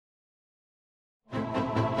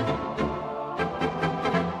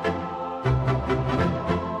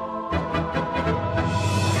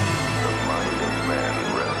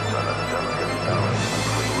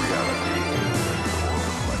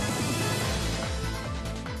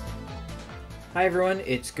Hi everyone,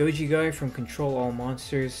 it's Goji Guy from Control All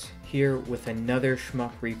Monsters here with another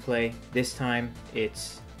Shmup replay. This time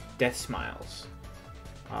it's Deathsmiles,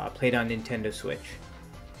 played on Nintendo Switch.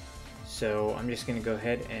 So I'm just going to go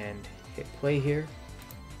ahead and hit play here.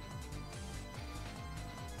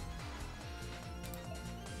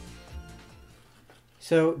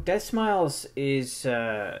 So Deathsmiles is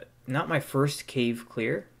not my first cave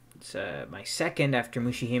clear. It's my second after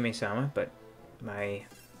Mushihime-sama, but my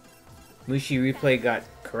Mushi replay got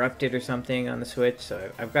corrupted or something on the Switch,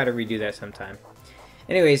 so I've got to redo that sometime.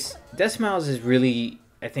 Anyways, Deathsmiles is really,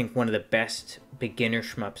 I think, one of the best beginner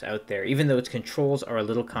shmups out there. Even though its controls are a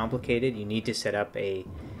little complicated, you need to set up a...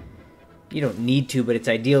 You don't need to, but it's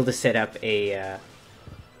ideal to set up a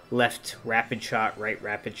left rapid shot, right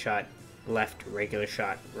rapid shot, left regular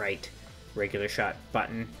shot, right regular shot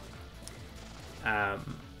button.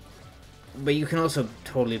 But you can also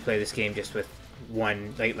totally play this game just with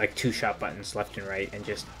one, like two shot buttons left and right, and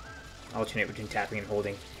just alternate between tapping and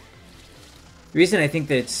holding. The reason I think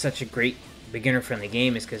that it's such a great beginner-friendly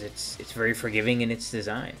game is because it's very forgiving in its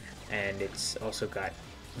design, and it's also got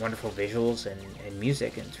wonderful visuals and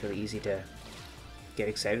music, and it's really easy to get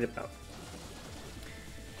excited about.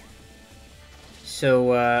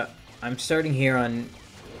 So I'm starting here on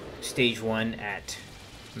stage 1 at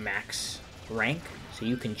max rank, so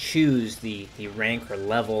you can choose the rank or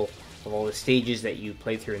level of all the stages that you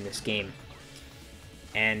play through in this game.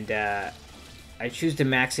 And I choose to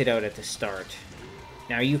max it out at the start.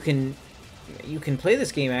 Now you can play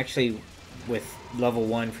this game actually with level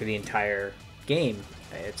 1 for the entire game.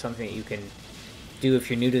 It's something that you can do if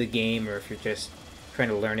you're new to the game or if you're just trying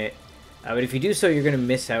to learn it. But if you do so, you're going to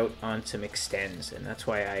miss out on some extends, and that's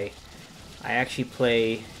why I actually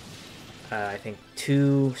play I think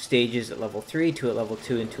 2 stages at level 3, 2 at level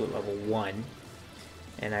 2, and 2 at level 1.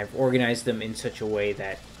 And I've organized them in such a way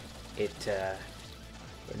that it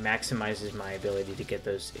maximizes my ability to get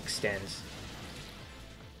those extends.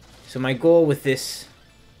 So my goal with this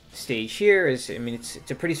stage here is, I mean,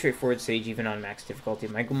 it's a pretty straightforward stage even on max difficulty.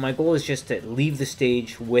 My goal is just to leave the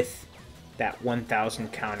stage with that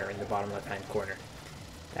 1000 counter in the bottom left hand corner.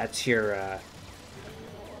 That's your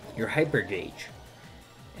hyper gauge.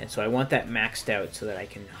 And so I want that maxed out so that I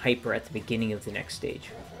can hyper at the beginning of the next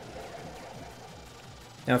stage.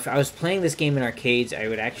 Now, if I was playing this game in arcades, I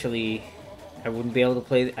wouldn't be able to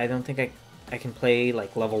play. I don't think I can play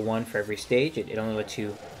like level 1 for every stage. It only lets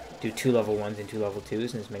you do 2 level 1s and 2 level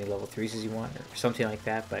 2s and as many level 3s as you want, or something like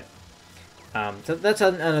that. But so that's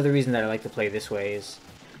another reason that I like to play this way, is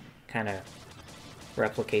kind of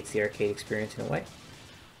replicates the arcade experience in a way.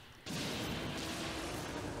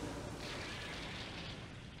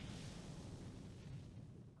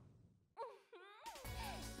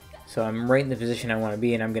 So I'm right in the position I want to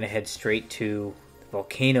be, and I'm going to head straight to the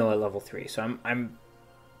volcano at level 3. So I'm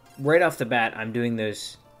right off the bat, I'm doing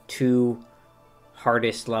those 2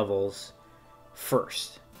 hardest levels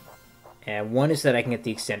first. And one is that I can get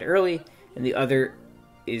the extend early, and the other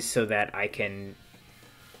is so that I can,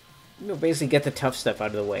 you know, basically get the tough stuff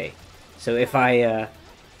out of the way. So if I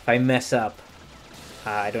mess up,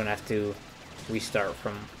 I don't have to restart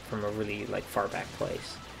from a really like far back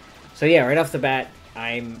place. So yeah, right off the bat,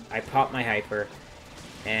 I pop my hyper,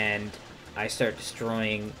 and I start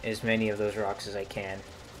destroying as many of those rocks as I can.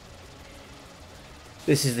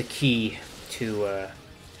 This is the key to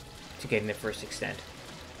getting the first extent.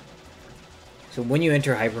 So when you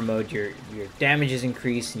enter hyper mode, your damage is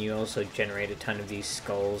increased, and you also generate a ton of these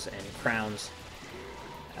skulls and crowns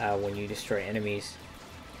when you destroy enemies.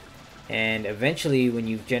 And eventually, when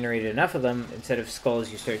you've generated enough of them, instead of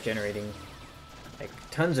skulls, you start generating like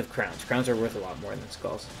tons of crowns. Crowns are worth a lot more than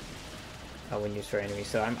skulls when you destroy enemies.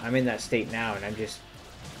 So I'm in that state now, and I'm just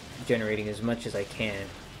generating as much as I can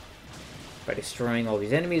by destroying all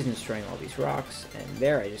these enemies and destroying all these rocks. And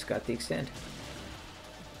there, I just got the extent,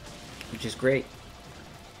 which is great.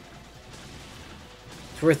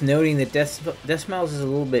 It's worth noting that Deathsmiles is a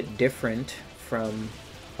little bit different from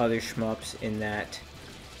other shmups in that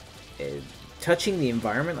touching the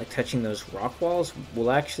environment, like touching those rock walls,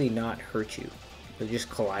 will actually not hurt you. You'll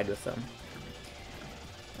just collide with them.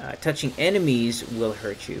 Touching enemies will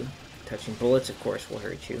hurt you. Touching bullets, of course, will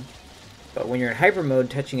hurt you. But when you're in hyper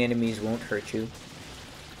mode, touching enemies won't hurt you.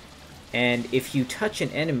 And if you touch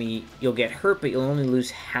an enemy, you'll get hurt, but you'll only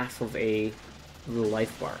lose half of a little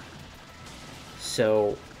life bar.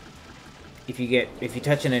 So if you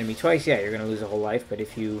touch an enemy twice, yeah, you're gonna lose a whole life. But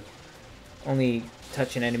if you only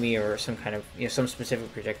touch an enemy or some kind of, you know, some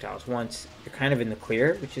specific projectiles once, you're kind of in the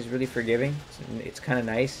clear, which is really forgiving. It's kind of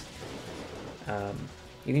nice.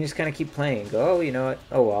 You can just kind of keep playing and go, oh, you know what,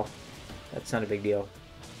 oh well, that's not a big deal.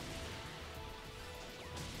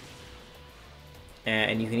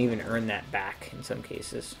 and you can even earn that back in some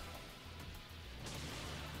cases.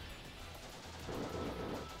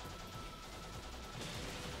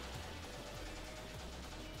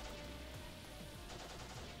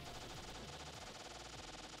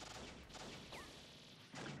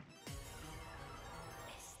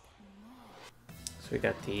 So we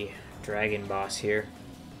got the dragon boss here.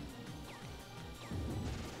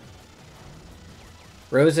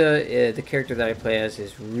 Rosa, the character that I play as,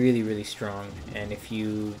 is really, really strong, and if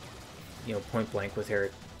you point blank with her,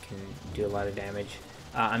 it can do a lot of damage.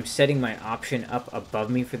 I'm setting my option up above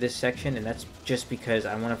me for this section, and that's just because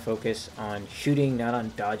I want to focus on shooting, not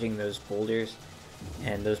on dodging those boulders,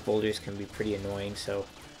 and those boulders can be pretty annoying, so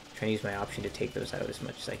I'm trying to use my option to take those out as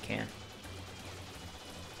much as I can.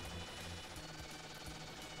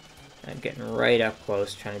 I'm getting right up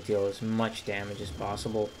close, trying to deal as much damage as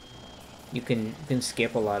possible. You can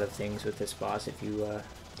skip a lot of things with this boss if you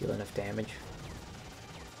deal enough damage.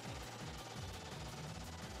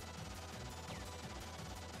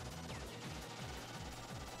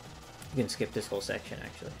 You can skip this whole section,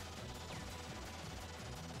 actually.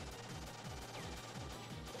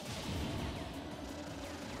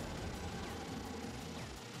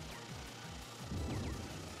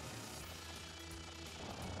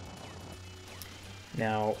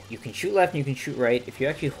 Now, you can shoot left and you can shoot right. If you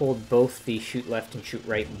actually hold both the shoot left and shoot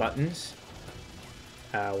right buttons,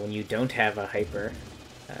 when you don't have a hyper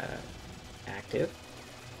active,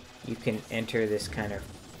 you can enter this kind of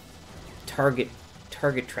target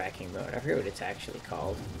tracking mode. I forget what it's actually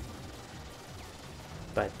called.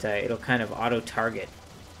 But it'll kind of auto-target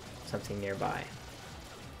something nearby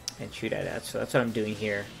and shoot at it. So that's what I'm doing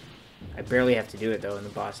here. I barely have to do it, though, and the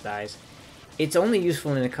boss dies. It's only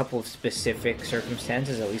useful in a couple of specific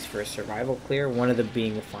circumstances, at least for a survival clear, one of them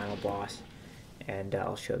being the final boss, and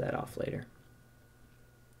I'll show that off later.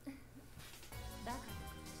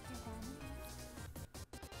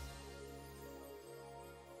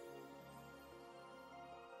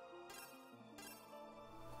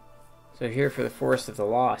 So here for the Forest of the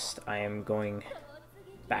Lost, I am going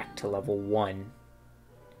back to level 1.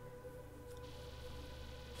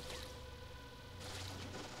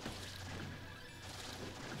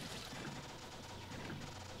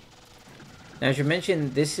 Now, as you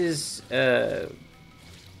mentioned, this is not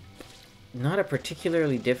a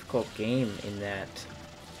particularly difficult game in that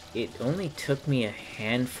it only took me a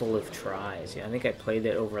handful of tries. I think I played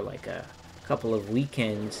it over like a couple of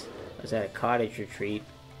weekends. I was at a cottage retreat,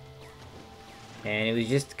 and it was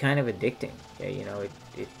just kind of addicting.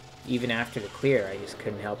 It even after the clear, I just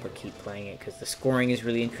couldn't help but keep playing it because the scoring is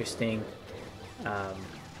really interesting. And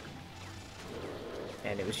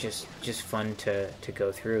it was just fun to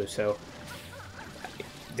go through. So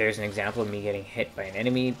there's an example of me getting hit by an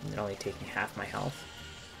enemy and only taking half my health.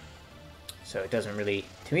 So it doesn't really,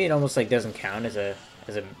 to me, it almost like doesn't count as a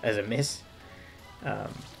miss. But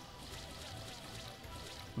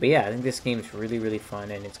yeah, I think this game is really, really fun,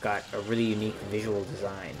 and it's got a really unique visual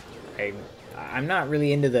design. I'm not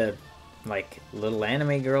really into the like little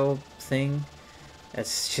anime girl thing.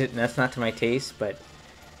 That's not to my taste, but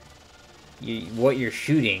what you're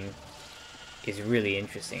shooting is really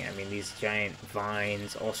interesting. I mean, these giant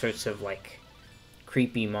vines, all sorts of like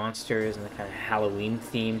creepy monsters, and the kind of Halloween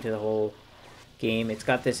theme to the whole game. It's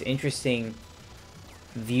got this interesting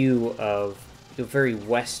view of the very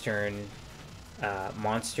Western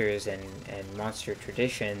monsters and monster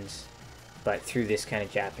traditions, but through this kind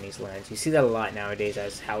of Japanese lens. You see that a lot nowadays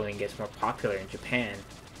as Halloween gets more popular in Japan.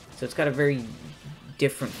 So it's got a very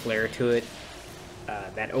different flair to it.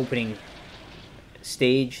 That opening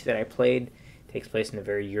stage that I played takes place in a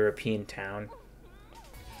very European town.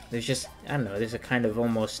 There's just, I don't know, there's a kind of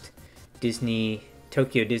almost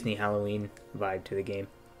Tokyo Disney Halloween vibe to the game,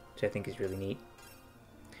 which I think is really neat.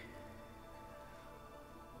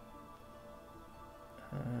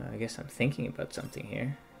 I guess I'm thinking about something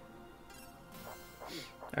here.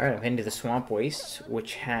 Alright, I'm heading to the Swamp Wastes,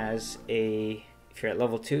 which has if you're at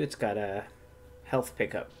level 2, it's got a health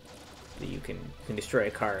pickup. So you can destroy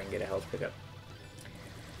a car and get a health pickup.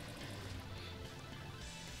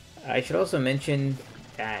 I should also mention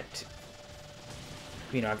that,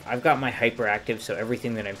 I've got my hyper active, so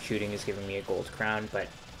everything that I'm shooting is giving me a gold crown, but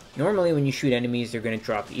normally when you shoot enemies, they're going to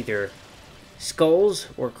drop either skulls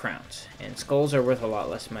or crowns, and skulls are worth a lot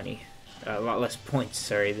less money, a lot less points,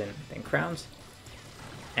 sorry, than crowns.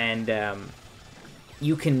 And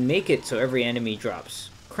you can make it so every enemy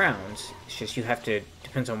drops crowns. It's just you have to,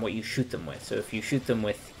 depends on what you shoot them with. So if you shoot them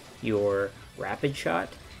with your rapid shot,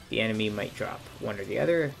 the enemy might drop one or the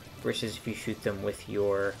other, versus if you shoot them with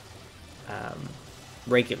your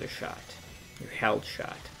regular shot, your held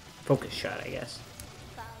shot, focus shot, I guess.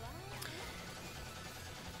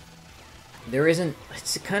 there isn't.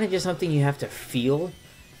 It's kind of just something you have to feel.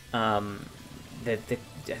 I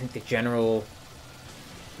think the general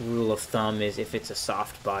rule of thumb is if it's a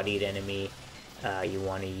soft-bodied enemy, you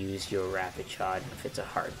want to use your rapid shot. If it's a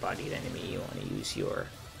hard-bodied enemy, you want to use your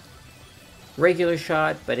regular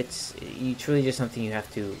shot. But it's really just something you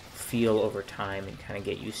have to feel over time and kind of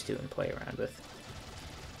get used to and play around with.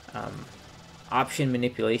 Option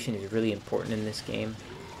manipulation is really important in this game,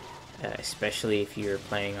 especially if you're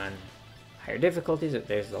playing on higher difficulties.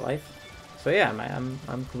 There's the life. So yeah, I'm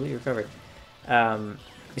completely recovered.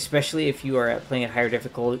 Especially if you are playing at higher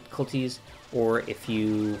difficulties, or if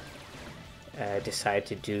you decide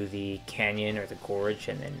to do the canyon or the gorge,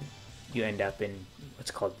 and then you end up in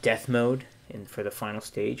what's called death mode for the final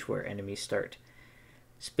stage, where enemies start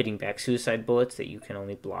spitting back suicide bullets that you can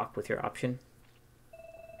only block with your option.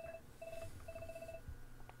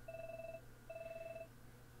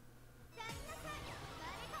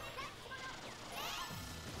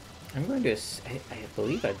 I'm going to... I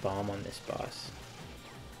believe I bomb on this boss.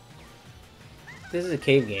 This is a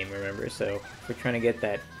cave game, remember, so if we're trying to get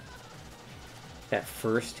that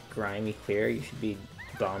first grimy clear, you should be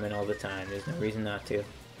bombing all the time. There's no reason not to.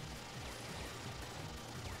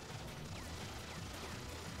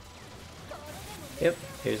 Yep,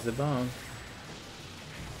 here's the bomb.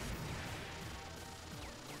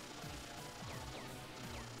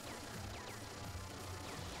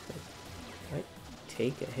 Did I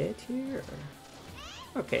take a hit here?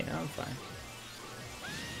 Or... okay, now I'm fine.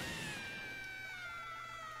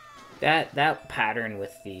 That pattern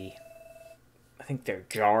with the, I think they're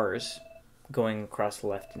jars going across the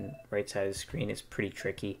left and right side of the screen is pretty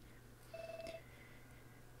tricky.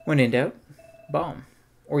 When in doubt, bomb.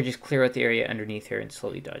 Or just clear out the area underneath here and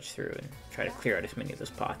slowly dodge through and try to clear out as many of those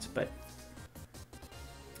pots. But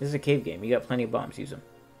this is a cave game. You got plenty of bombs. Use them.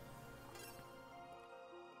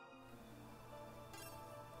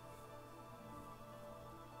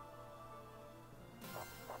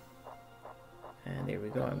 And there we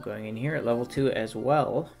go. I'm going in here at level 2 as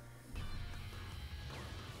well.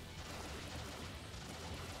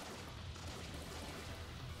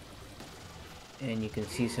 And you can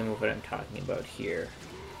see some of what I'm talking about here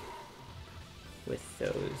with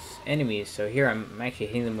those enemies. So here I'm actually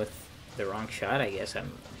hitting them with the wrong shot, I guess.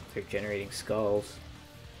 They're generating skulls.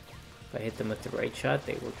 If I hit them with the right shot,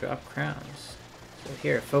 they will drop crowns. So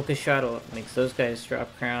here, focus shot makes those guys drop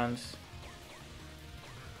crowns.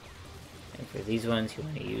 And for these ones, you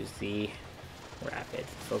want to use the rapid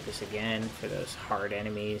focus again for those hard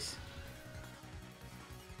enemies.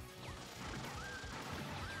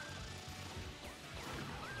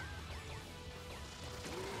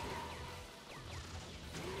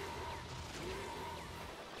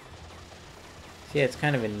 So yeah, it's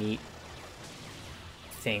kind of a neat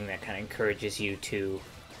thing that kind of encourages you to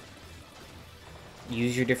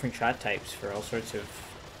use your different shot types for all sorts of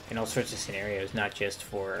scenarios, not just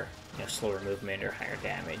for slower movement or higher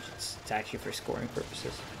damage. It's actually for scoring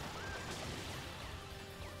purposes.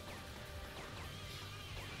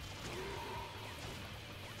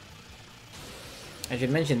 I should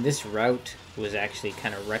mention this route was actually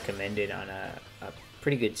kind of recommended on a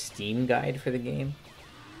pretty good Steam guide for the game.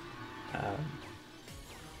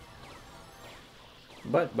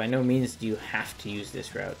 But by no means do you have to use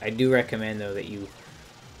this route. I do recommend, though, that you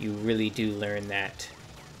really do learn that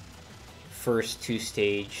first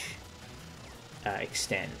 2-stage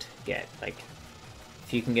extend. If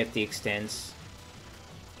you can get the extents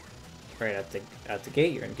right out the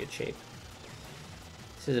gate, you're in good shape.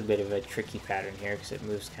 This is a bit of a tricky pattern here because it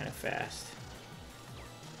moves kind of fast.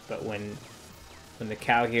 But when the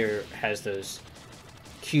cow here has those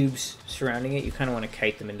cubes surrounding it, you kind of want to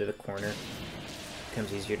kite them into the corner. It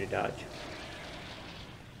becomes easier to dodge.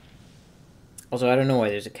 Also, I don't know why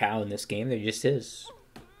there's a cow in this game. There just is.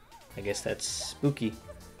 I guess that's spooky.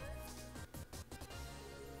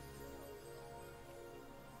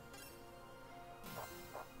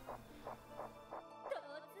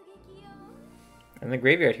 And the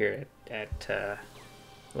graveyard here at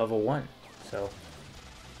level 1. So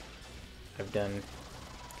I've done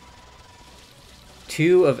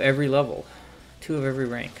 2 of every level, 2 of every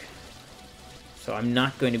rank. So I'm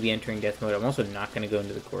not going to be entering death mode. I'm also not going to go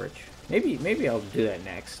into the gorge. Maybe I'll do that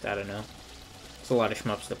next. I don't know. It's a lot of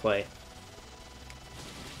shmups to play.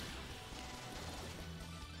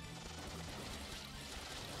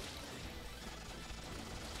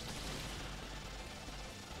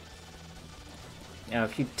 Now,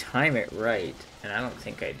 if you time it right, and I don't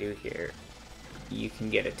think I do here, you can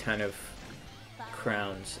get a ton of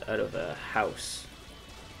crowns out of a house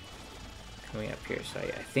coming up here. So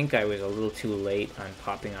I think I was a little too late on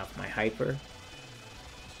popping off my hyper.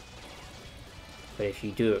 But if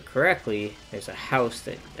you do it correctly, there's a house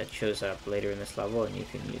that shows up later in this level, and you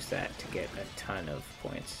can use that to get a ton of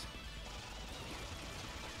points.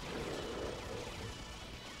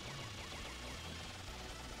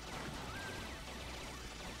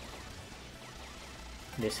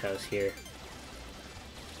 This house here.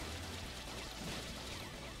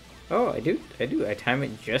 Oh, I do. I time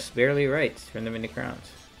it just barely right to turn them into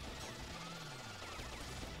crowns.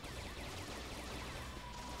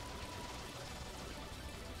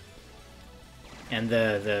 And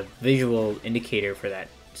the visual indicator for that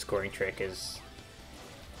scoring trick is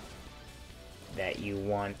that you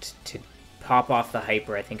want to pop off the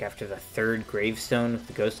hyper, I think, after the third gravestone with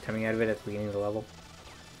the ghost coming out of it at the beginning of the level.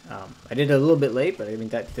 I did it a little bit late, but I mean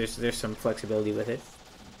that there's some flexibility with it.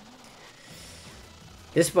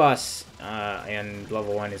 This boss on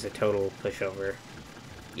level 1 is a total pushover.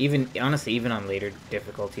 Honestly, even on later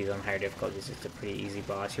difficulties, on higher difficulties, it's a pretty easy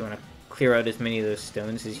boss. You want to clear out as many of those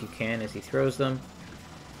stones as you can as he throws them.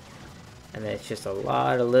 And then it's just a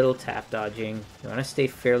lot of little tap dodging. You want to stay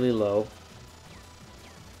fairly low.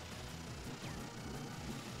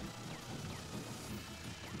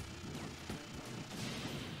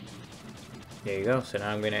 There you go. So now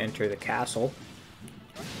I'm going to enter the castle,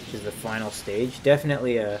 which is the final stage.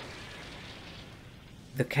 Definitely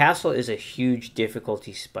the castle is a huge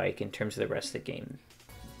difficulty spike in terms of the rest of the game.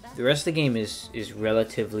 The rest of the game is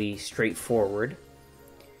relatively straightforward.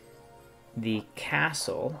 The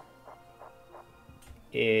castle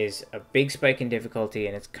is a big spike in difficulty,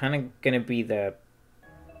 and it's kind of going to be the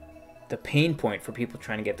pain point for people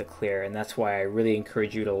trying to get the clear, and that's why I really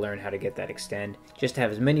encourage you to learn how to get that extend, just to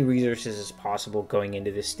have as many resources as possible going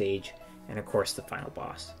into this stage, and of course the final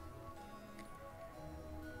boss.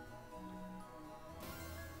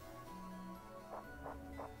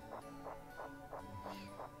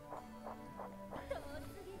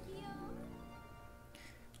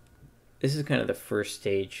 This is kind of the first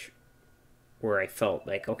stage where I felt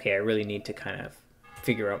like, okay, I really need to kind of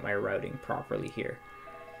figure out my routing properly here.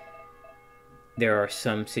 There are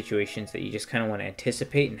some situations that you just kind of want to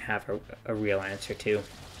anticipate and have a real answer to.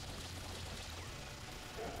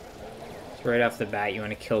 So right off the bat, you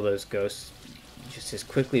want to kill those ghosts just as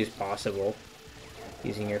quickly as possible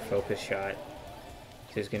using your focus shot.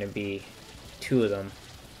 There's going to be 2 of them.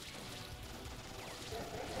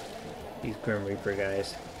 These Grim Reaper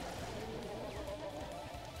guys.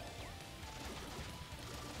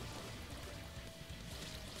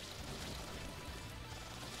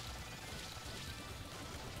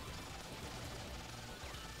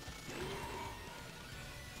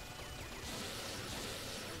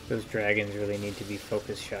 Those dragons really need to be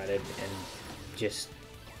focus shotted and just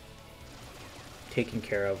taken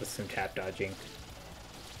care of with some tap dodging.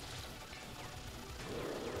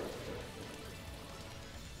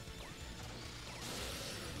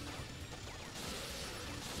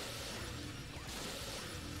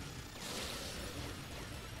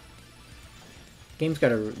 The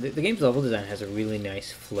game's level design has a really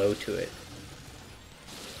nice flow to it,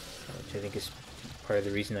 which I think is part of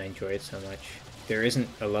the reason I enjoy it so much. There isn't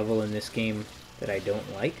a level in this game that I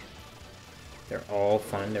don't like. They're all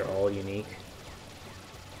fun, they're all unique.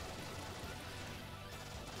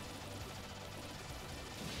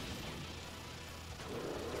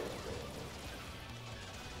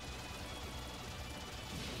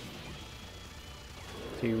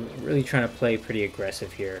 So you're really trying to play pretty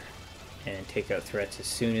aggressive here and take out threats as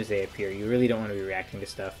soon as they appear. You really don't want to be reacting to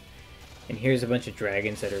stuff. And here's a bunch of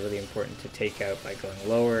dragons that are really important to take out by going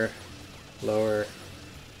lower, lower,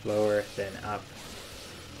 lower, then up,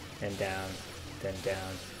 then down, then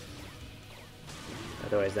down.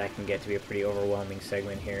 Otherwise that can get to be a pretty overwhelming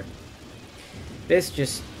segment here. This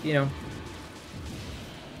just, you know,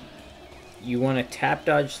 you want to tap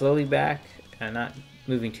dodge slowly back and not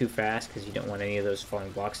moving too fast because you don't want any of those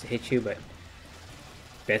falling blocks to hit you, but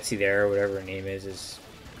Betsy there, or whatever her name is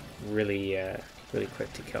really, really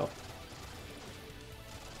quick to kill.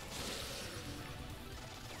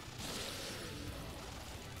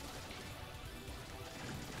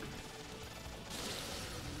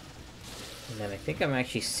 And then I think I'm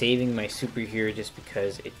actually saving my super here just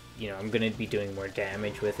because it, you know, I'm going to be doing more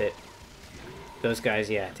damage with it. Those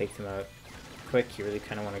guys, yeah, take them out quick. You really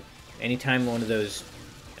kind of want to, anytime one of those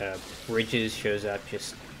bridges shows up,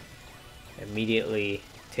 just immediately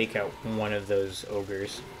take out one of those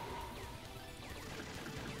ogres.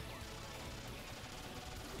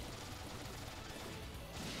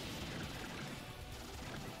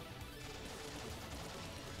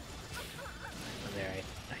 And there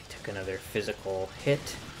I took another physical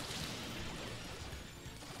hit.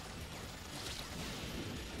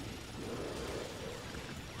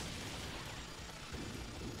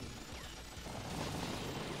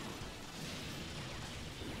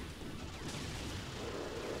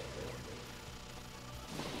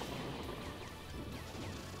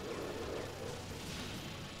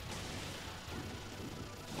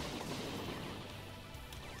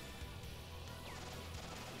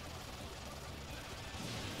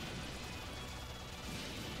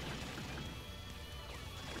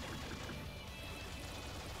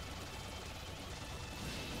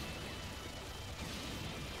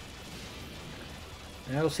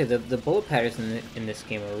 And I will say the bullet patterns in this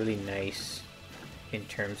game are really nice in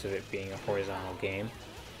terms of it being a horizontal game.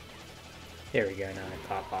 There we go, now I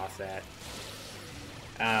pop off that.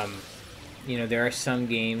 You know, there are some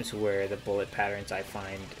games where the bullet patterns I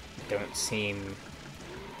find don't seem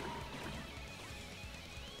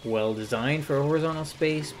well designed for a horizontal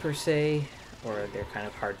space per se, or they're kind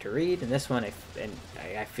of hard to read. And this one,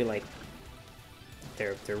 I feel like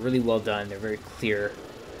they're really well done. They're very clear,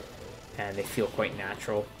 and they feel quite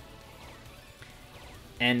natural.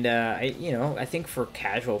 And I think for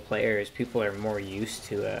casual players, people are more used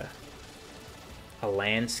to a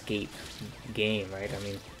landscape game, right? I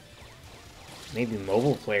mean, maybe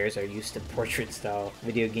mobile players are used to portrait-style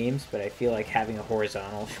video games, but I feel like having a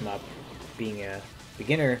horizontal shmup, being a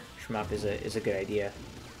beginner shmup, is a good idea.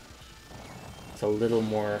 It's a little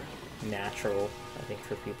more natural, I think,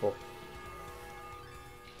 for people.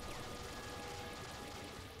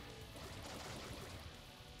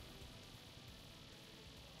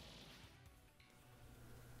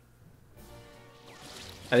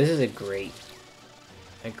 Oh, this is a great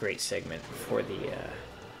segment for the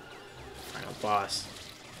final boss.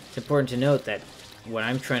 It's important to note that what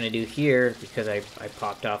I'm trying to do here, because I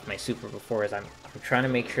popped off my super before, is I'm trying to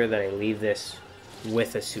make sure that I leave this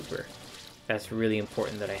with a super. That's really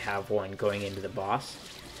important that I have one going into the boss.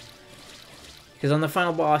 Because on the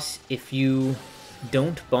final boss, if you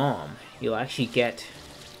don't bomb, you'll actually get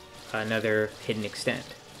another hidden extent.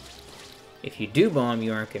 If you do bomb,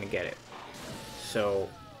 you aren't going to get it. So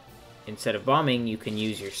instead of bombing, you can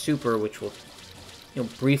use your super, which will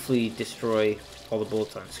briefly destroy all the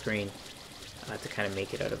bullets on screen to kind of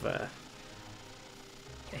make it out of a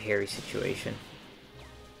hairy situation.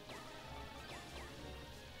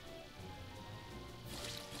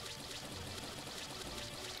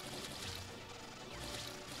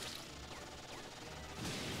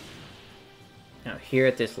 Now here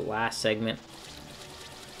at this last segment,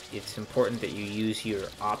 it's important that you use your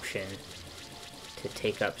option to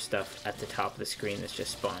take up stuff at the top of the screen that's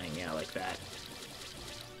just spawning, yeah, like that.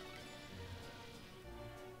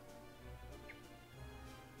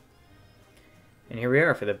 And here we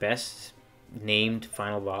are for the best named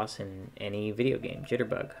final boss in any video game,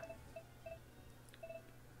 Jitterbug.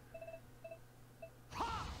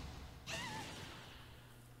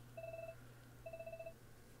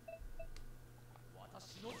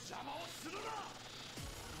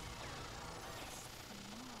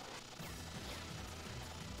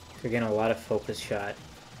 So again, a lot of focus shot,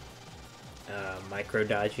 micro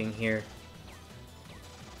dodging here.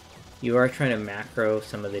 You are trying to macro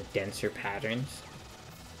some of the denser patterns,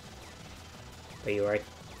 but you are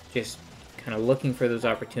just kind of looking for those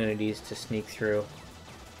opportunities to sneak through.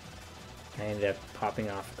 I ended up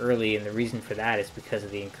popping off early, and the reason for that is because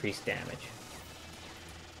of the increased damage.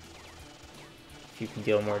 If you can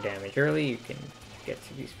deal more damage early, you can get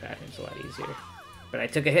through these patterns a lot easier. But I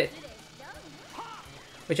took a hit,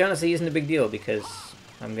 which honestly isn't a big deal because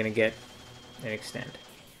I'm going to get an extend.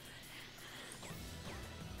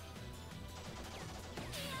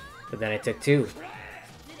 But then I took two.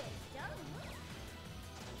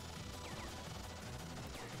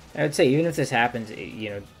 I would say even if this happens,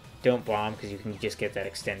 don't bomb because you can just get that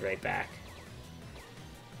extend right back.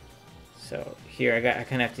 So here I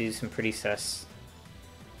kind of have to do some pretty sus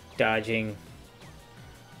dodging.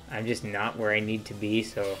 I'm just not where I need to be,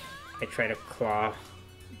 so I try to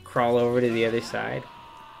crawl over to the other side,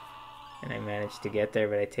 and I managed to get there,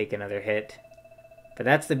 but I take another hit. But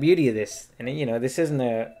that's the beauty of this, and this isn't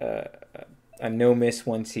a no-miss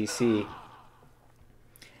 1cc.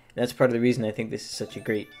 That's part of the reason I think this is such a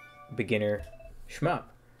great beginner shmup.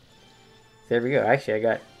 There we go. Actually, I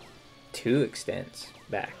got 2 extents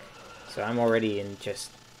back, so I'm already in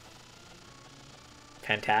just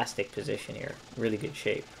fantastic position here. Really good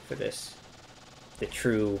shape for this. The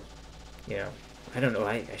true, I don't know,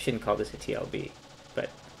 I shouldn't call this a TLB, but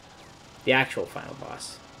the actual final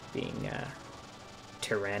boss being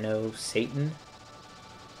Tyranno Satan.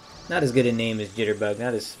 Not as good a name as Jitterbug,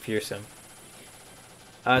 not as fearsome.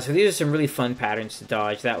 So these are some really fun patterns to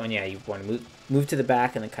dodge. That one, yeah, you want to move to the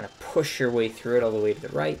back and then kind of push your way through it all the way to the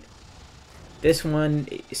right. This one,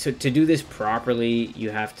 so to do this properly, you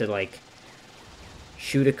have to like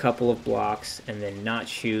shoot a couple of blocks and then not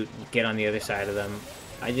shoot, get on the other side of them.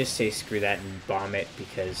 I just say screw that and bomb it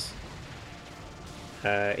because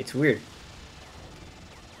it's weird.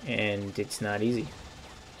 And it's not easy.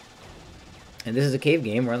 And this is a cave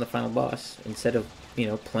game. We're on the final boss. Instead of,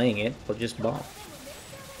 playing it, we'll just bomb.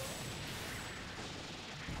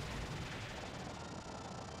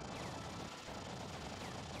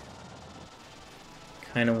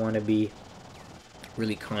 Kind of want to be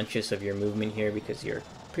really conscious of your movement here, because you're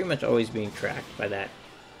pretty much always being tracked by that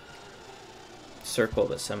circle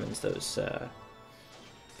that summons those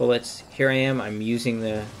bullets. Here I am, I'm using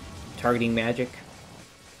the targeting magic.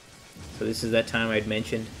 So this is that time I'd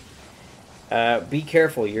mentioned. Be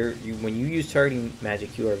careful, when you use targeting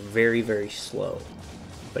magic, you are very, very slow.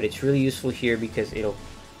 But it's really useful here because it'll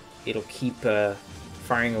keep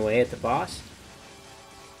firing away at the boss,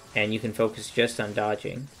 and you can focus just on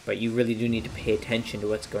dodging. But you really do need to pay attention to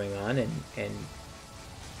what's going on, and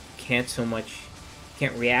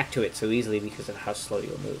can't react to it so easily because of how slow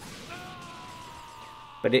you'll move.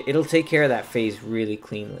 But it'll take care of that phase really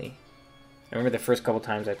cleanly. I remember the first couple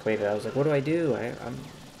times I played it, I was like, what do I do? I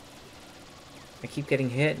keep getting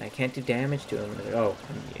hit and I can't do damage to him. I was like, oh,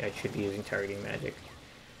 I should be using targeting magic.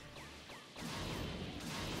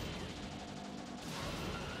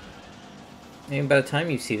 And by the time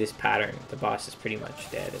you see this pattern, the boss is pretty much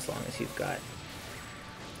dead, as long as you've got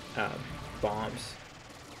bombs.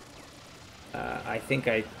 I think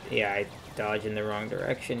I dodged in the wrong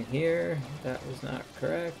direction here. That was not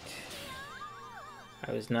correct.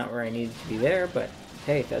 I was not where I needed to be there, but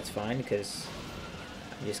hey, that's fine because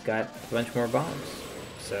I just got a bunch more bombs.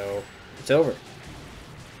 So it's over.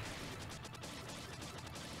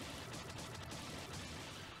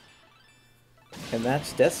 And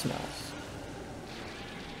that's Deathsmiles.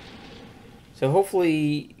 So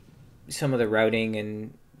hopefully some of the routing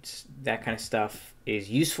and that kind of stuff is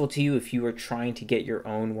useful to you if you are trying to get your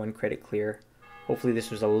own 1 credit clear. Hopefully this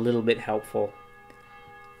was a little bit helpful.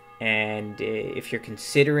 And if you're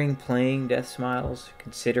considering playing Deathsmiles,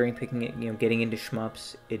 considering picking it, getting into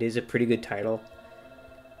shmups, it is a pretty good title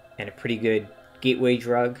and a pretty good gateway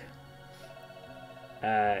drug.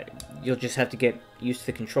 You'll just have to get used to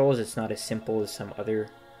the controls. It's not as simple as some other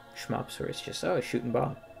shmups where it's just, oh, shoot and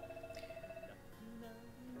bomb.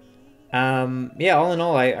 Yeah, all in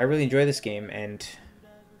all, I really enjoy this game, and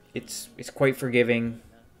it's quite forgiving,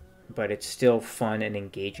 but it's still fun and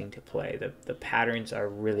engaging to play. The patterns are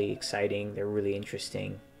really exciting, they're really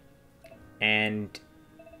interesting, and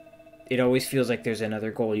it always feels like there's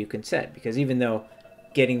another goal you can set, because even though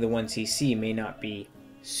getting the 1cc may not be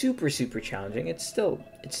super challenging, it's still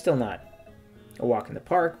not a walk in the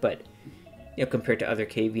park, but compared to other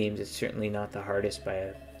cave games, it's certainly not the hardest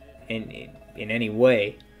in any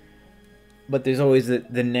way. But there's always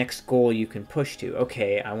the next goal you can push to.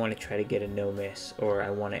 Okay, I want to try to get a no miss, or I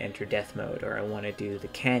want to enter death mode, or I want to do the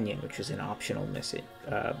canyon, which is an optional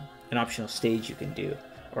an optional stage you can do,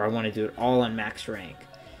 or I want to do it all on max rank.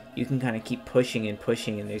 You can kind of keep pushing and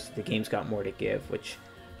pushing, and the game's got more to give, which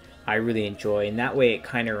I really enjoy. And that way, it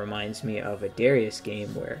kind of reminds me of a Darius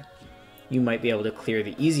game where you might be able to clear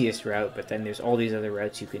the easiest route, but then there's all these other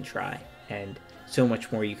routes you can try, and so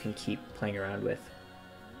much more you can keep playing around with.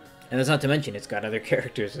 And that's not to mention, it's got other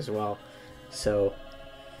characters as well. So,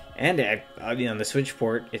 and on the Switch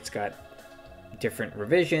port, it's got different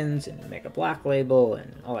revisions and Mega Black Label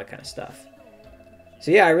and all that kind of stuff.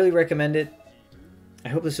 So yeah, I really recommend it. I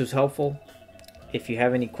hope this was helpful. If you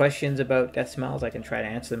have any questions about Deathsmiles, I can try to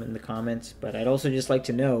answer them in the comments. But I'd also just like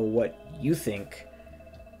to know what you think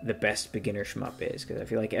the best beginner shmup is, because I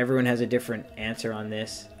feel like everyone has a different answer on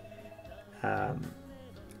this.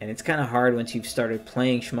 And it's kind of hard once you've started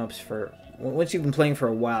playing shmups once you've been playing for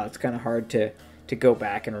a while, it's kind of hard to go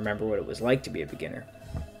back and remember what it was like to be a beginner.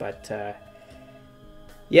 But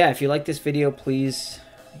yeah, if you like this video, please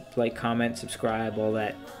like, comment, subscribe, all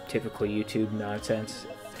that typical YouTube nonsense,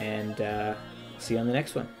 and see you on the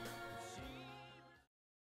next one.